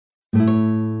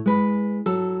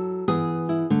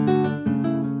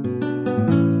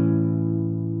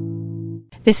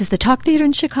This is the Talk Theater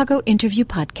in Chicago interview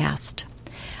podcast.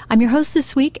 I'm your host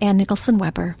this week, Ann Nicholson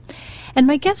Weber, and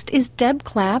my guest is Deb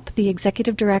Clapp, the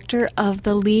executive director of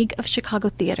the League of Chicago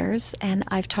Theaters, and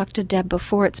I've talked to Deb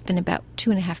before. It's been about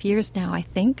 2.5 years now, I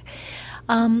think.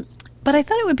 But I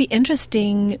thought it would be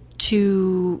interesting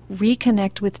to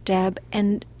reconnect with Deb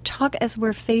and talk as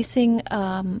we're facing,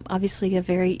 obviously, a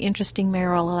very interesting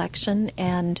mayoral election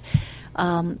and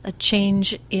a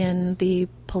change in the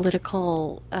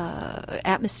political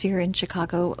atmosphere in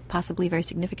Chicago, possibly a very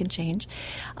significant change.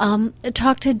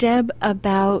 Talk to Deb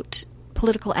about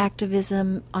political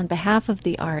activism on behalf of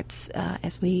the arts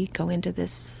as we go into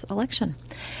this election.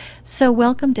 So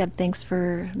welcome, Deb. Thanks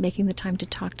for making the time to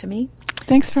talk to me.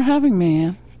 Thanks for having me,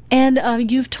 Ann.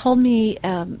 And you've told me,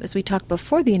 as we talked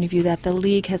before the interview, that the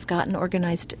League has gotten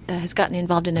organized, has gotten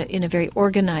involved in a very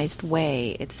organized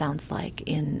way. It sounds like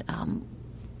in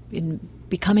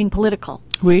becoming political.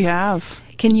 We have.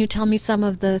 Can you tell me some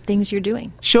of the things you're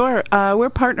doing? Sure. We're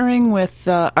partnering with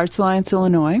Arts Alliance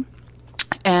Illinois,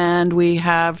 and we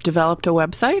have developed a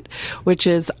website, which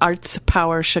is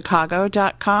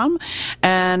artspowerchicago.com.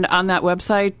 And on that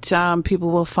website,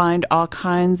 people will find all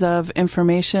kinds of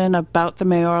information about the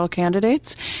mayoral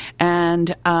candidates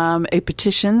and a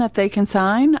petition that they can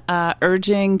sign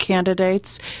urging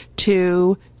candidates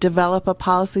to develop a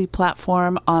policy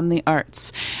platform on the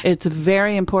arts. It's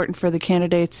very important for the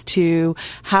candidates to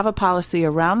have a policy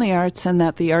around the arts, and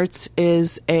that the arts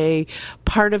is a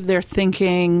part of their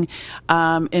thinking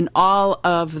in all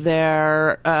of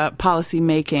their policy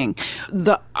making.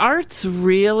 The arts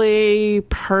really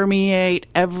permeate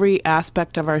every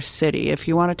aspect of our city. If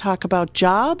you want to talk about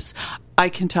jobs, I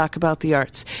can talk about the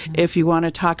arts. If you want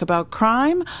to talk about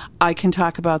crime, I can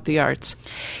talk about the arts.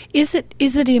 Is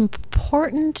it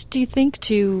important, do you think,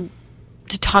 to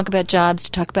talk about jobs,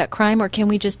 to talk about crime, or can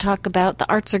we just talk about the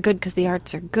arts are good because the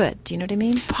arts are good? Do you know what I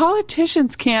mean?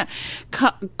 Politicians can't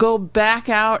go back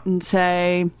out and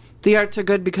say the arts are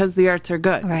good because the arts are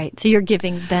good. Right. So you're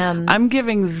giving them... I'm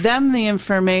giving them the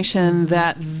information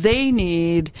that they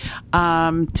need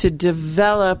to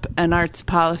develop an arts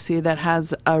policy that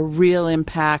has a real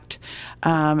impact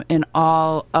in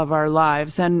all of our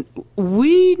lives. And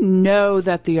we know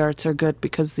that the arts are good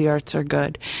because the arts are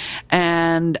good.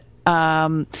 And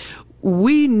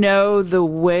we know the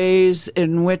ways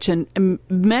in which, and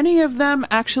many of them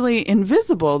actually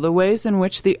invisible, the ways in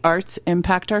which the arts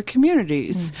impact our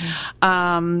communities.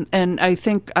 Mm-hmm. And I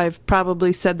think I've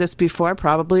probably said this before,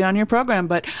 probably on your program,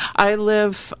 but I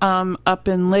live up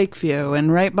in Lakeview,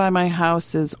 and right by my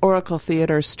house is Oracle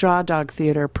Theater, Straw Dog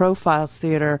Theater, Profiles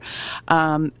Theater,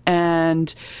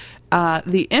 and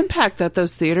the impact that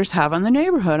those theaters have on the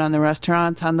neighborhood, on the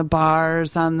restaurants, on the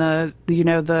bars, on the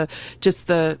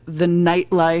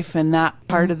nightlife in that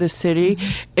part of the city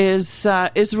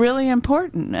is really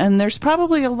important. And there's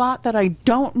probably a lot that I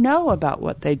don't know about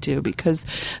what they do, because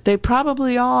they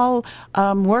probably all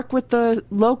work with the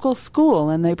local school,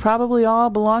 and they probably all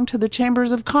belong to the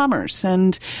chambers of commerce,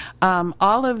 and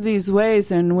all of these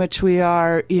ways in which we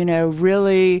are,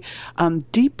 really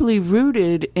deeply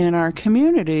rooted in our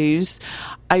communities.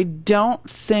 I don't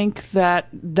think that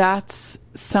that's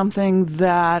something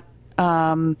that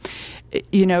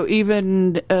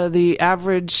even the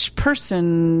average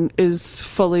person is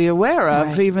fully aware of.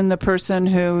 Right. Even the person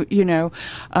who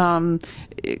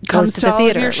comes to the theater, all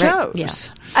of your shows.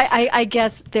 Right? Yeah. I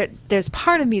guess there's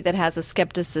part of me that has a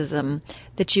skepticism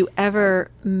that you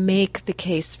ever make the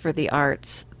case for the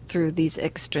arts through these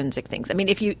extrinsic things. I mean,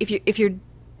 if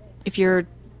your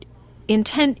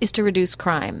intent is to reduce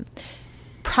crime,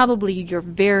 probably your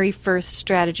very first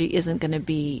strategy isn't going to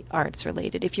be arts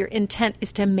related. If your intent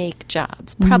is to make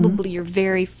jobs, probably your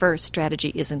very first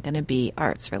strategy isn't going to be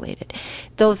arts related.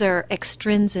 Those are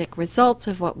extrinsic results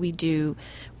of what we do.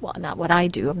 Well, not what I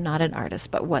do. I'm not an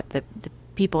artist, but what the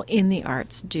people in the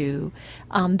arts do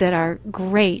that are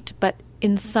great, but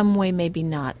in some way maybe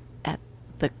not at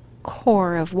the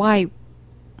core of why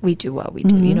we do what we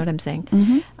do. You know what I'm saying?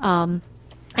 Mm-hmm.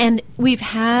 And we've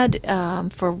had,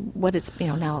 for what it's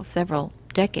now several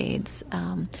decades,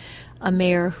 a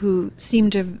mayor who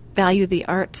seemed to value the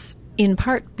arts in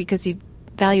part because he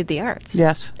valued the arts.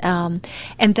 Yes. And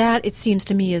that, it seems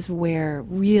to me, is where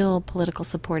real political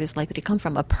support is likely to come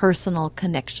from, a personal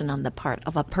connection on the part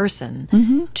of a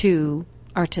person to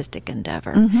artistic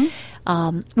endeavor.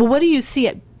 Well, what do you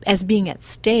see as being at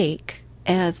stake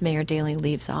as Mayor Daley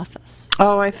leaves office?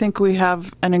 Oh, I think we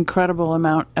have an incredible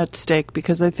amount at stake,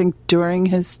 because I think during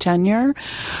his tenure,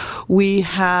 We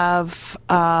have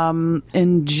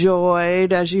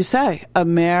enjoyed, as you say, a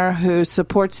mayor who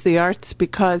supports the arts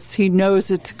because he knows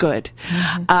it's good.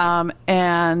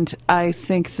 And I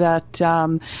think that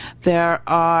there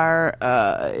are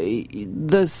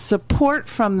the support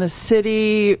from the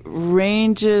city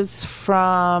ranges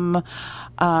from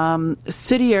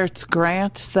city arts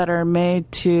grants that are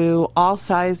made to all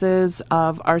sizes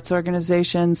of arts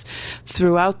organizations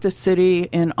throughout the city,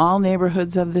 in all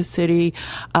neighborhoods of the city,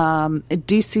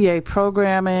 DCA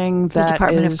programming, that the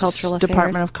Department is of Cultural Affairs.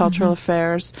 Department of Cultural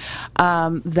Affairs,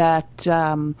 that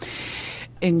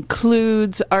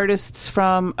includes artists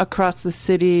from across the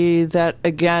city, that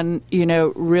again,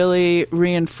 really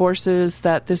reinforces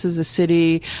that this is a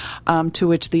city to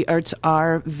which the arts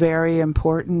are very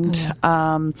important.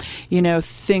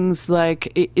 Things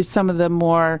like some of the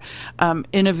more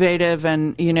innovative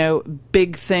and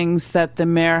big things that the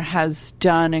mayor has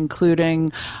done,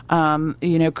 including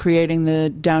creating the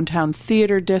downtown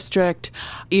theater district,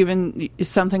 even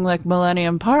something like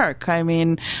Millennium Park. I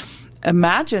mean,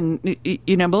 imagine,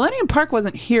 Millennium Park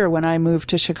wasn't here when I moved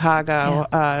to Chicago.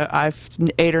 Yeah.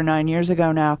 8 or 9 years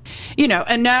ago now.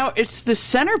 And now it's the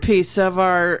centerpiece of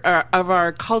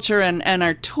our culture and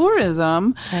our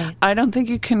tourism. Right. I don't think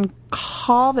you can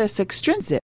call this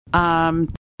extrinsic.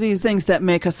 These things that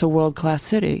make us a world-class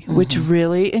city, which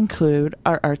really include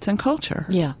our arts and culture.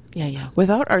 Yeah.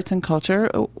 Without arts and culture,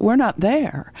 we're not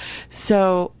there.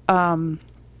 So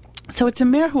it's a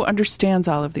mayor who understands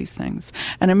all of these things,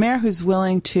 and a mayor who's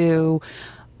willing to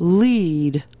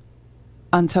lead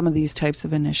on some of these types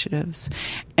of initiatives,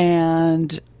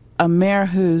 and a mayor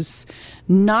who's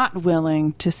not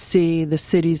willing to see the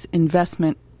city's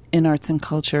investment in arts and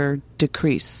culture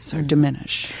decrease or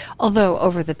diminish. Although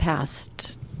over the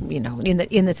past,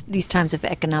 these times of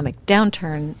economic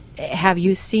downturn, have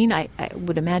you seen, I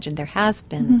would imagine there has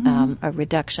been a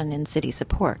reduction in city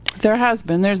support. There has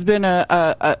been. There's been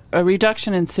a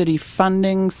reduction in city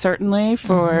funding, certainly,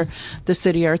 for the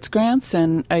city arts grants,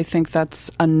 and I think that's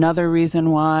another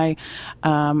reason why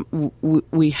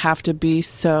we have to be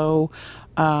so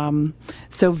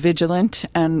vigilant,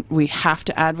 and we have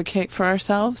to advocate for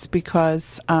ourselves,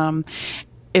 because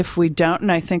if we don't,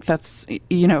 and I think that's,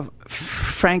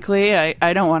 frankly,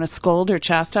 I don't want to scold or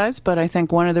chastise, but I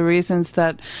think one of the reasons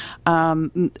that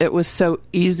it was so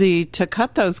easy to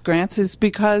cut those grants is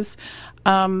because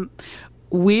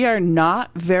we are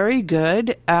not very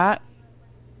good at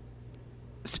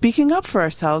speaking up for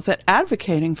ourselves, at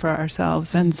advocating for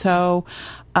ourselves. And so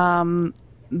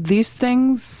these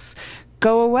things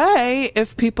go away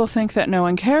if people think that no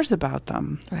one cares about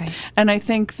them. Right. And I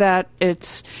think that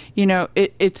it's,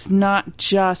 it's not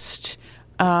just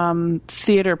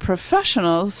theater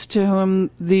professionals to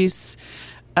whom these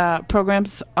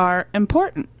programs are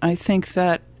important. I think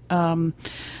that,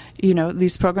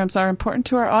 these programs are important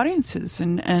to our audiences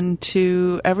and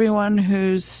to everyone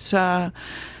whose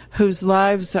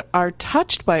lives are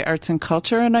touched by arts and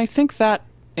culture. And I think that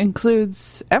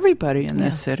includes everybody in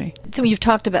this city. So you've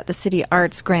talked about the city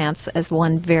arts grants as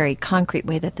one very concrete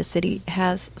way that the city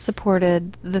has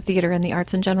supported the theater and the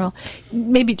arts in general.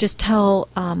 Maybe just tell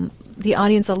the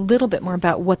audience a little bit more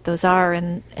about what those are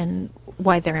and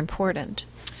why they're important.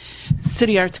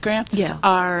 City arts grants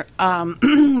are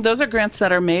those are grants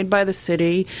that are made by the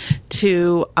city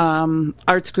to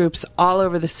arts groups all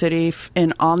over the city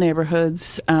in all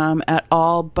neighborhoods at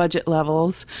all budget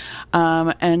levels,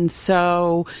 and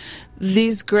so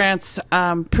these grants,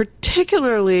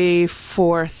 particularly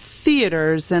for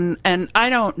theaters, and I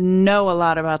don't know a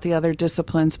lot about the other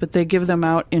disciplines, but they give them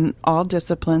out in all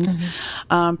disciplines,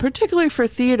 particularly for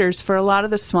theaters. For a lot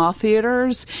of the small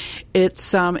theaters,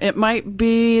 it might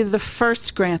be the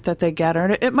first grant that they get,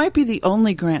 or it might be the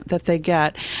only grant that they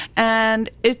get. And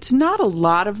it's not a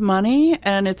lot of money,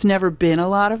 and it's never been a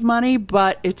lot of money,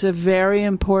 but it's a very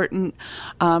important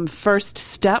first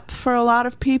step for a lot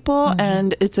of people,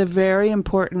 and it's a very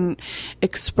important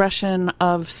expression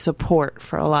of support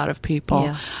for a lot of people.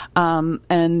 Yeah.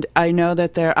 And I know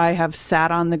that I have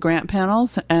sat on the grant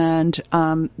panels, and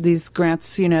these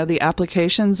grants, the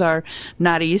applications are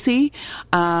not easy.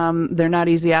 They're not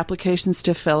easy applications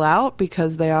to fill out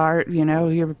because they are,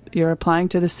 you're applying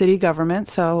to the city government,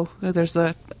 so there's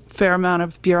a fair amount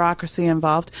of bureaucracy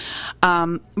involved.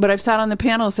 But I've sat on the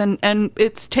panels, and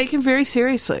it's taken very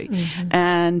seriously.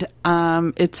 And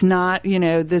it's not,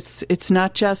 it's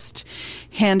not just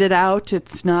handed out.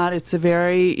 It's a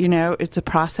very, it's a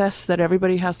process that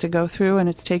everybody has to go through, and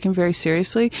it's taken very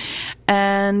seriously.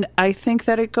 And I think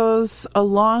that it goes a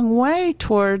long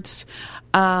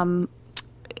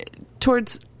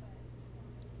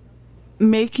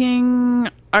making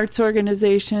arts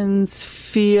organizations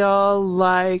feel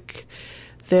like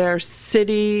their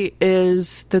city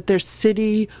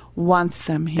wants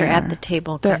them here. They're at the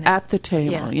table. They're at the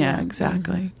table. Yeah,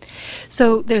 exactly. Mm-hmm.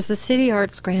 So there's the City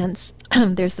Arts Grants.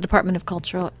 There's the Department of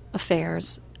Cultural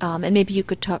Affairs. And maybe you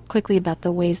could talk quickly about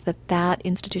the ways that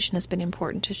institution has been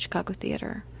important to Chicago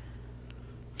theater.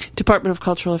 Department of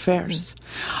Cultural Affairs.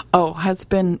 Has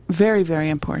been very, very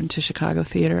important to Chicago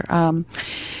theater.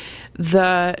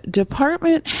 The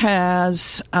department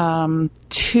has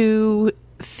 2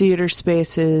 theater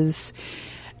spaces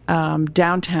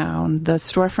downtown, the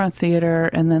Storefront Theater,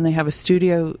 and then they have a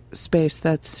studio space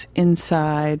that's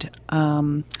inside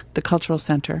the Cultural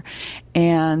Center.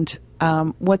 And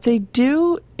what they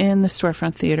do in the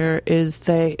Storefront Theater is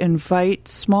they invite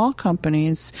small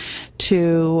companies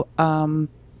to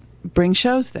bring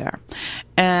shows there.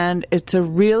 And it's a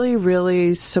really,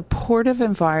 really supportive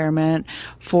environment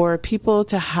for people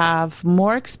to have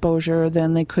more exposure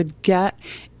than they could get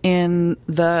in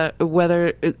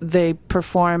whether they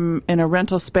perform in a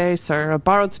rental space or a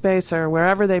borrowed space or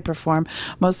wherever they perform.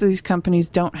 Most of these companies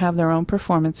don't have their own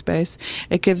performance space.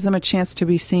 It gives them a chance to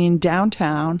be seen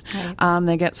downtown. Right.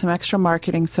 They get some extra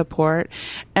marketing support.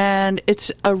 And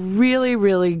it's a really,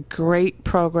 really great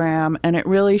program, and it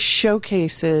really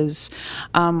showcases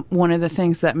one of the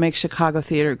things that makes Chicago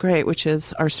theater great, which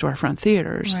is our storefront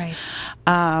theaters. Right.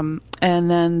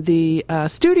 And then the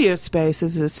studio space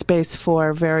is a space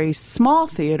for very small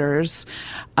theaters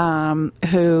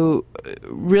who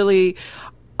really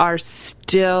are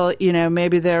still,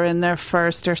 maybe they're in their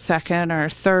first or second or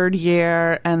third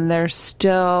year, and they're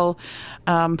still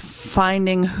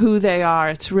finding who they are.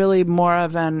 It's really more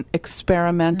of an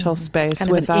experimental space.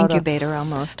 Kind of an incubator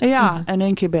almost. Yeah, an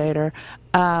incubator.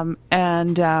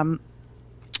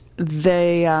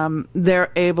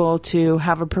 They're able to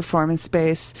have a performance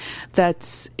space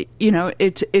that's,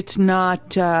 it's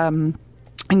not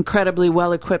incredibly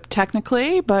well equipped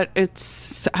technically, but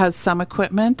has some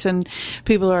equipment, and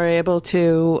people are able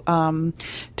to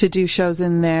do shows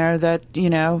in there that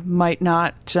might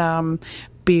not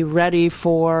be ready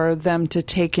for them to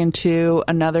take into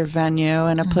another venue,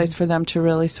 and a place for them to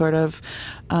really sort of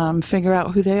figure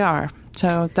out who they are.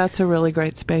 So that's a really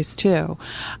great space too.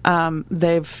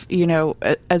 They've,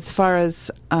 as far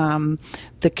as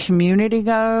the community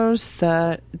goes,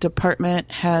 the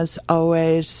department has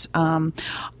always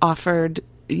offered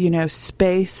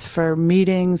space for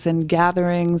meetings and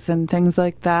gatherings and things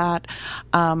like that.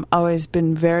 Always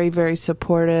been very, very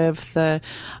supportive. The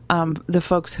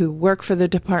folks who work for the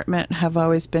department have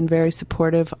always been very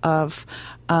supportive of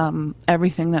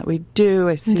everything that we do.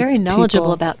 I see very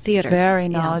knowledgeable about theater. Very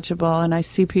knowledgeable, and I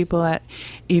see people at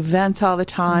events all the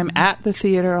time, at the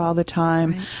theater all the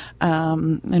time,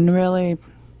 and really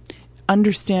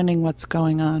understanding what's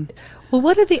going on. Well,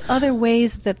 what are the other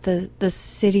ways that the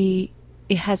city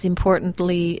has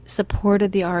importantly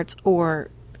supported the arts, or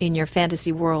in your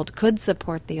fantasy world could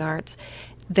support the arts,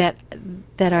 that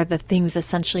are the things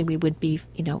essentially we would be,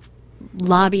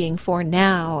 lobbying for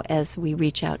now as we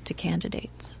reach out to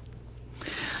candidates?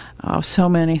 Oh, so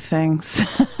many things.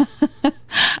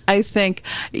 I think,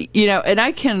 and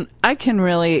I can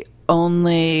really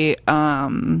only,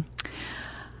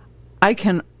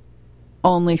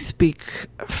 only speak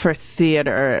for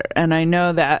theater, and I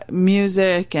know that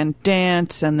music and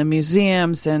dance and the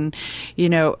museums and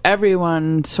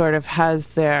everyone sort of has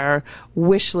their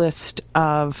wish list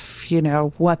of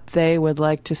what they would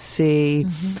like to see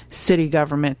city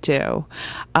government do.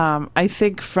 I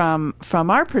think from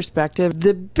our perspective,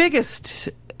 the biggest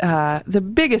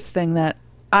thing that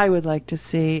I would like to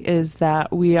see is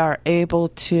that we are able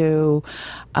to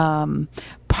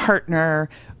partner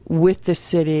with the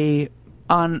city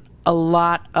on a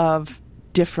lot of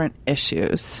different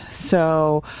issues.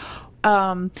 So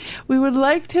we would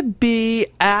like to be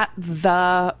at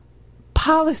the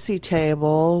policy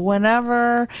table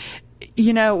whenever,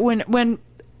 when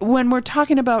we're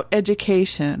talking about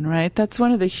education, right? That's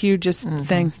one of the hugest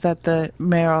things that the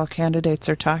mayoral candidates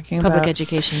are talking about. Public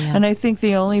education, yeah. And I think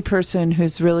the only person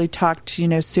who's really talked,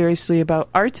 seriously about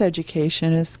arts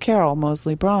education is Carol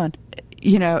Moseley Braun.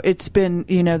 It's been,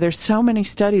 there's so many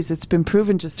studies, it's been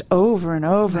proven just over and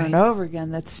over and over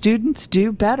again that students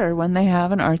do better when they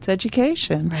have an arts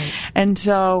education. Right. And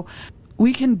so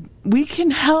we can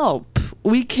help.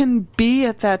 We can be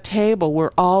at that table. We're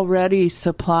already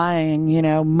supplying,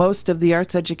 most of the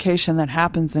arts education that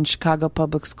happens in Chicago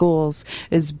public schools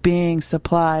is being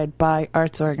supplied by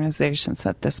arts organizations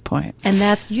at this point. And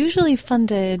that's usually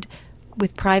funded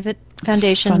with private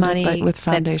foundation money. With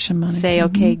foundation money. Say,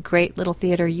 okay, great little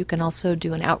theater. You can also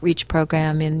do an outreach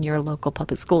program in your local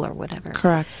public school or whatever.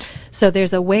 Correct. So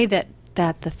there's a way that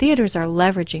the theaters are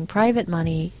leveraging private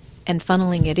money and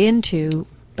funneling it into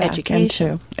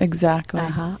education. Exactly.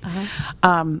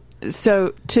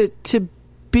 So to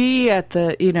be at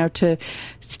the,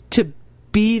 to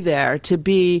be there, to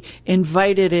be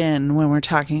invited in when we're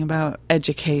talking about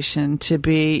education, to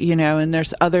be, and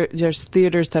there's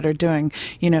theaters that are doing,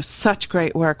 such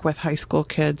great work with high school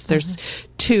kids. There's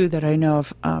two that I know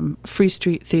of, Free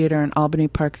Street Theater and Albany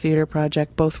Park Theater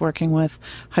Project, both working with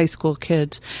high school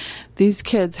kids. These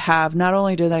kids have, not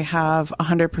only do they have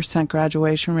 100%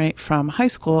 graduation rate from high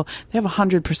school, they have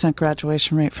 100%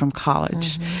 graduation rate from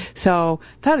college. So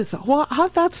that's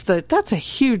a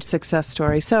huge success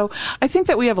story. So I think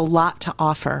that we have a lot to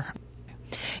offer.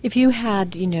 If you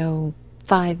had,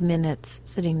 5 minutes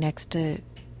sitting next to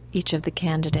each of the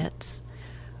candidates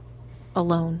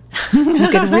alone, you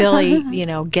could really,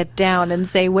 get down and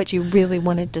say what you really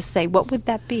wanted to say, what would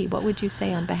that be? What would you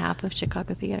say on behalf of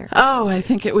Chicago Theater? Oh, I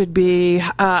think it would be,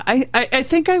 I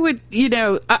think I would,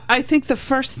 I think the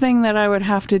first thing that I would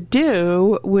have to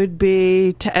do would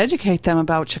be to educate them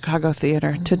about Chicago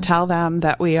Theater, to tell them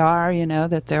that we are,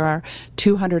 that there are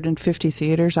 250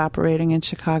 theaters operating in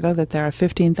Chicago, that there are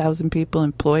 15,000 people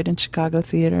employed in Chicago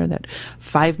Theater, that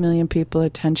 5 million people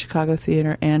attend Chicago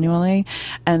Theater annually,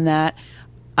 and that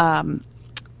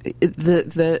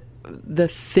the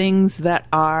things that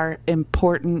are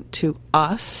important to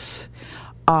us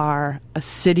are a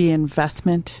city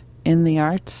investment in the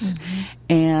arts,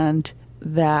 and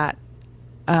that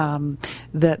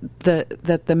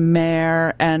that the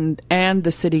mayor and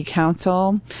the city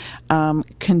council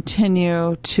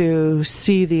continue to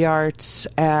see the arts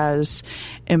as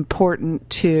important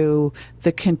to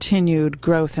the continued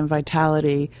growth and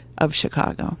vitality of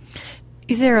Chicago.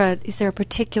 Is there a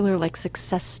particular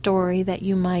success story that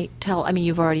you might tell? I mean,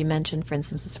 you've already mentioned, for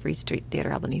instance, this Free Street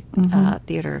Theater, Albany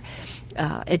Theater,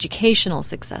 educational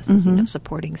successes,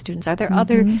 supporting students. Are there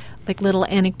other little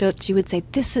anecdotes you would say,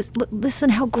 listen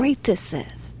how great this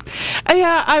is?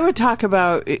 Yeah, I would talk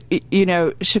about,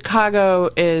 Chicago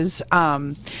is,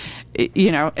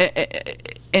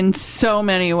 in so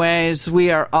many ways,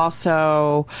 we are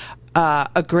also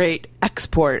a great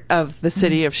export of the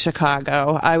city of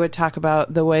Chicago. I would talk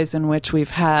about the ways in which we've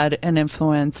had an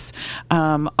influence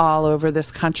all over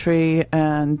this country,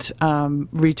 and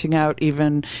reaching out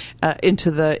even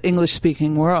into the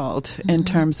English-speaking world in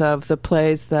terms of the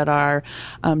plays that are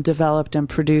developed and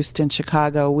produced in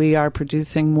Chicago. We are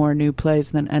producing more new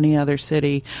plays than any other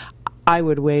city, I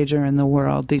would wager, in the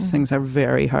world. These things are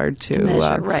very hard to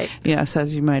measure, right? Yes,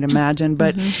 as you might imagine.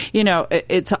 But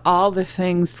it's all the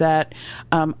things that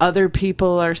other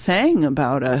people are saying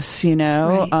about us.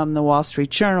 Right. The Wall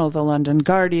Street Journal, the London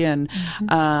Guardian,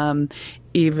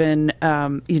 even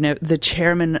the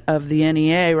chairman of the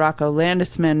NEA, Rocco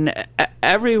Landesman.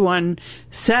 Everyone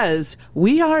says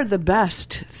we are the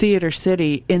best theater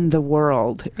city in the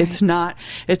world. Right.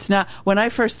 It's not. When I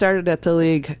first started at the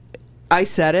League, I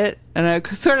said it, and I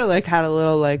sort of had a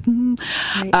little right. And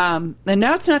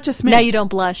now it's not just me. Now you don't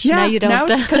blush. Yeah, now you don't.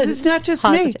 Because it's not just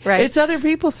me. Right. It's other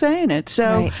people saying it.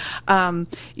 So, right.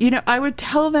 I would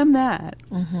tell them that.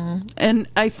 And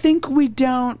I think we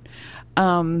don't.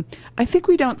 I think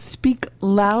we don't speak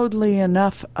loudly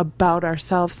enough about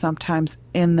ourselves sometimes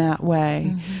in that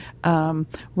way.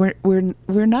 We're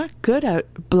not good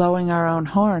at blowing our own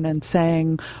horn and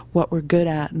saying what we're good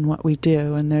at and what we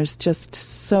do. And there's just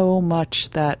so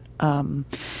much that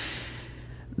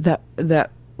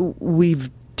that we've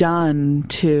done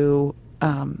to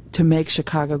make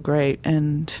Chicago great.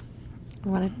 And I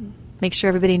want to make sure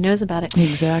everybody knows about it.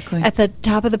 Exactly. At the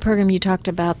top of the program, you talked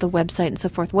about the website and so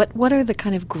forth. What are the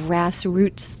kind of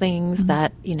grassroots things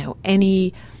that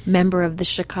any member of the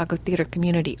Chicago theater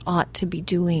community ought to be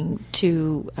doing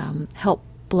to help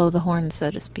blow the horn,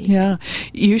 so to speak? Yeah,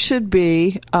 you should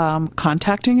be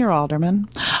contacting your alderman.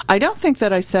 I don't think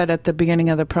that I said at the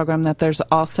beginning of the program that there's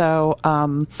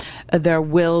also there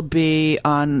will be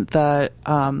on the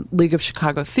League of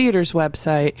Chicago Theaters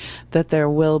website that there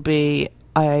will be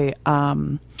a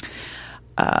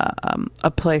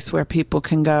place where people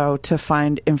can go to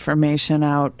find information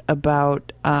out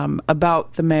about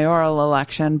the mayoral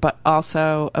election, but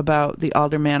also about the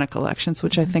aldermanic elections,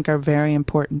 which I think are very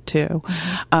important too.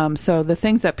 So the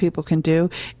things that people can do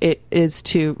is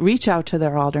to reach out to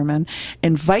their alderman,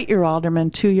 invite your alderman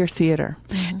to your theater,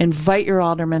 Invite your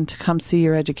alderman to come see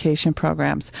your education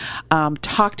programs.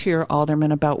 Talk to your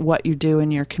alderman about what you do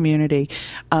in your community.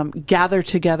 Gather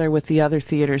together with the other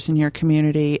theaters in your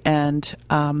community and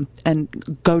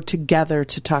go together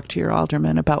to talk to your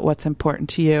alderman about what's important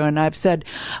to you. And I've said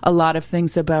a lot of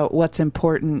things about what's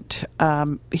important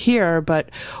here, but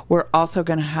we're also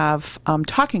going to have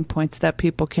talking points that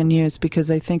people can use, because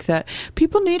I think that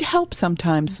people need help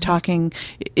sometimes talking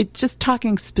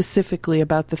specifically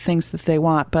about the things that they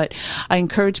want. But I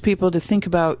encourage people to think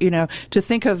about, to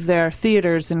think of their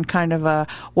theaters in kind of a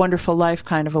Wonderful Life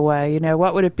kind of a way.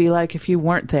 What would it be like if you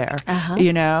weren't there?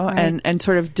 Right. and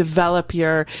sort of develop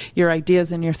your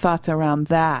ideas and your thoughts around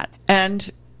that, and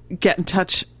get in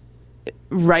touch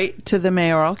right to the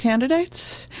mayoral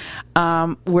candidates.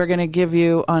 We're going to give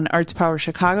you on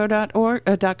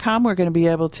artspowerchicago.com. We're going to be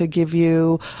able to give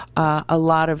you a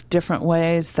lot of different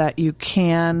ways that you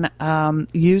can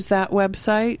use that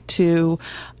website to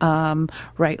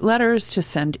write letters, to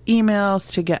send emails,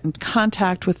 to get in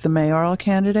contact with the mayoral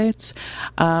candidates.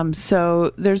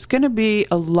 So there's going to be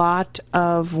a lot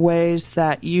of ways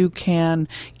that you can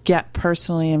get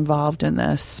personally involved in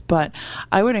this. But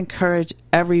I would encourage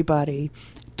everybody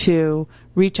to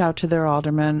reach out to their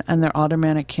alderman and their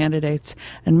aldermanic candidates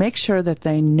and make sure that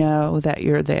they know that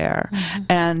you're there. Mm-hmm.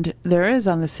 And there is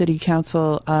on the City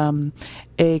Council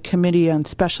a committee on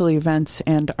special events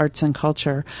and arts and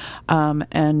culture.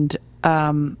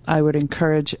 I would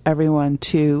encourage everyone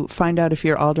to find out if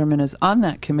your alderman is on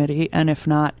that committee, and if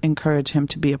not, encourage him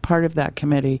to be a part of that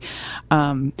committee.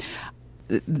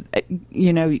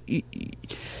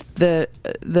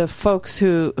 The folks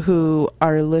who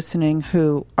are listening,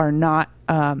 who are not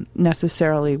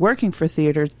necessarily working for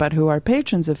theaters, but who are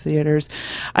patrons of theaters,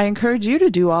 I encourage you to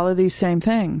do all of these same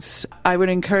things. I would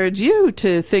encourage you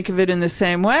to think of it in the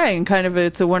same way, and kind of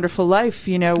It's a Wonderful Life.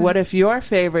 What if your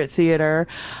favorite theater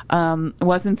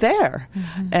wasn't there?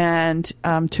 Mm-hmm.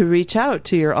 And to reach out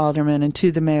to your alderman and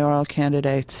to the mayoral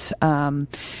candidates.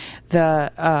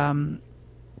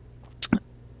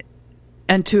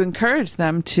 And to encourage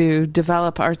them to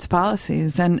develop arts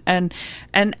policies, and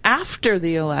after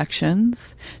the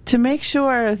elections, to make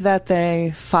sure that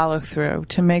they follow through,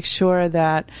 to make sure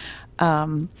that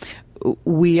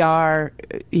we are,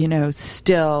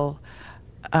 still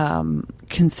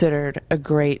considered a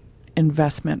great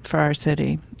investment for our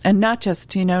city. And not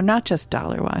just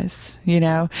dollar-wise,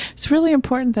 It's really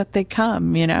important that they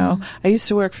come, Mm-hmm. I used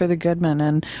to work for the Goodman,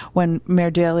 and when Mayor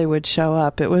Daley would show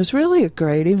up, it was really a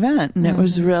great event, and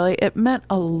mm-hmm. it meant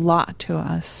a lot to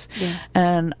us. Yeah.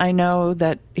 And I know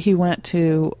that he went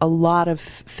to a lot of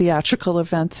theatrical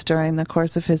events during the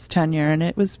course of his tenure, and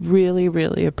it was really,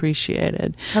 really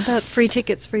appreciated. How about free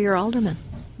tickets for your alderman?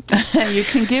 You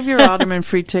can give your alderman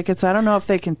free tickets. I don't know if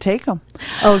they can take them.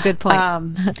 Oh, good point.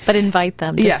 But invite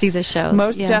them to see the shows.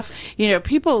 Most definitely.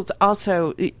 People's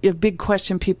also, a big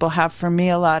question people have for me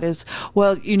a lot is,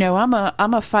 well, I'm a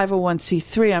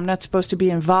 501c3. I'm not supposed to be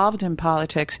involved in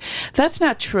politics. That's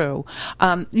not true.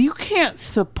 You can't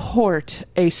support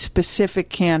a specific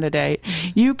candidate.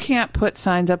 Mm-hmm. You can't put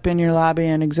signs up in your lobby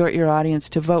and exhort your audience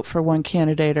to vote for one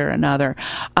candidate or another.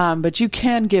 But you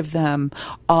can give them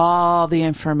all the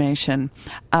information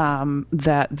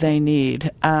that they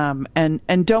need,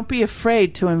 and don't be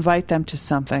afraid to invite them to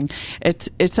something.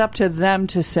 It's up to them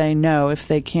to say no if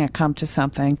they can't come to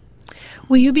something.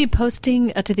 Will you be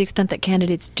posting, to the extent that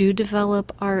candidates do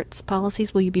develop arts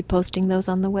policies, will you be posting those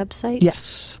on the website?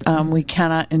 Yes. We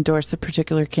cannot endorse a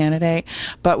particular candidate,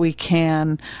 but we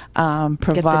can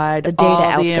provide the data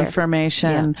all the there.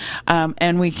 Information,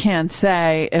 and we can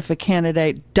say if a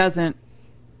candidate doesn't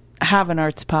have an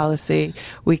arts policy,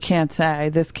 we can't say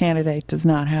this candidate does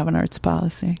not have an arts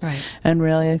policy. Right. And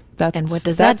really, what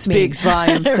does that speaks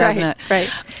volumes, doesn't it? Right.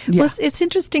 Yeah. Well, it's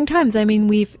interesting times. I mean,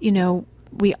 we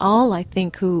all, I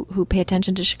think, who pay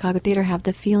attention to Chicago theater have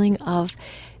the feeling of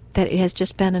that it has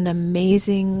just been an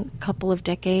amazing couple of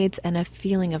decades, and a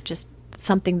feeling of just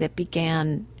something that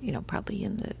began, probably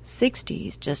in the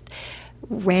 60s, just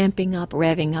ramping up,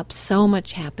 revving up, so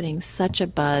much happening, such a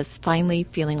buzz, finally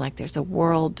feeling like there's a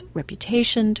world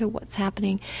reputation to what's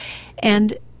happening.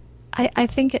 And I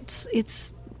think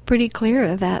it's pretty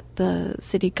clear that the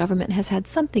city government has had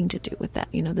something to do with that,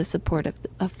 the support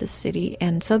of the city.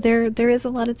 And so there is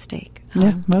a lot at stake.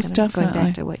 Yeah, most definitely. Going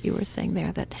back to what you were saying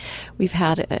there, that we've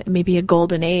had maybe a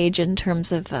golden age in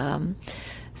terms of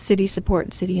city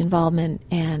support, city involvement,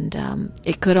 and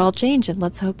it could all change, and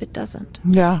let's hope it doesn't.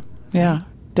 Yeah,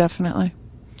 definitely.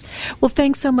 Well,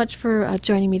 thanks so much for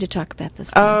joining me to talk about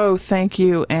this. Oh, thank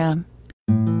you, Anne.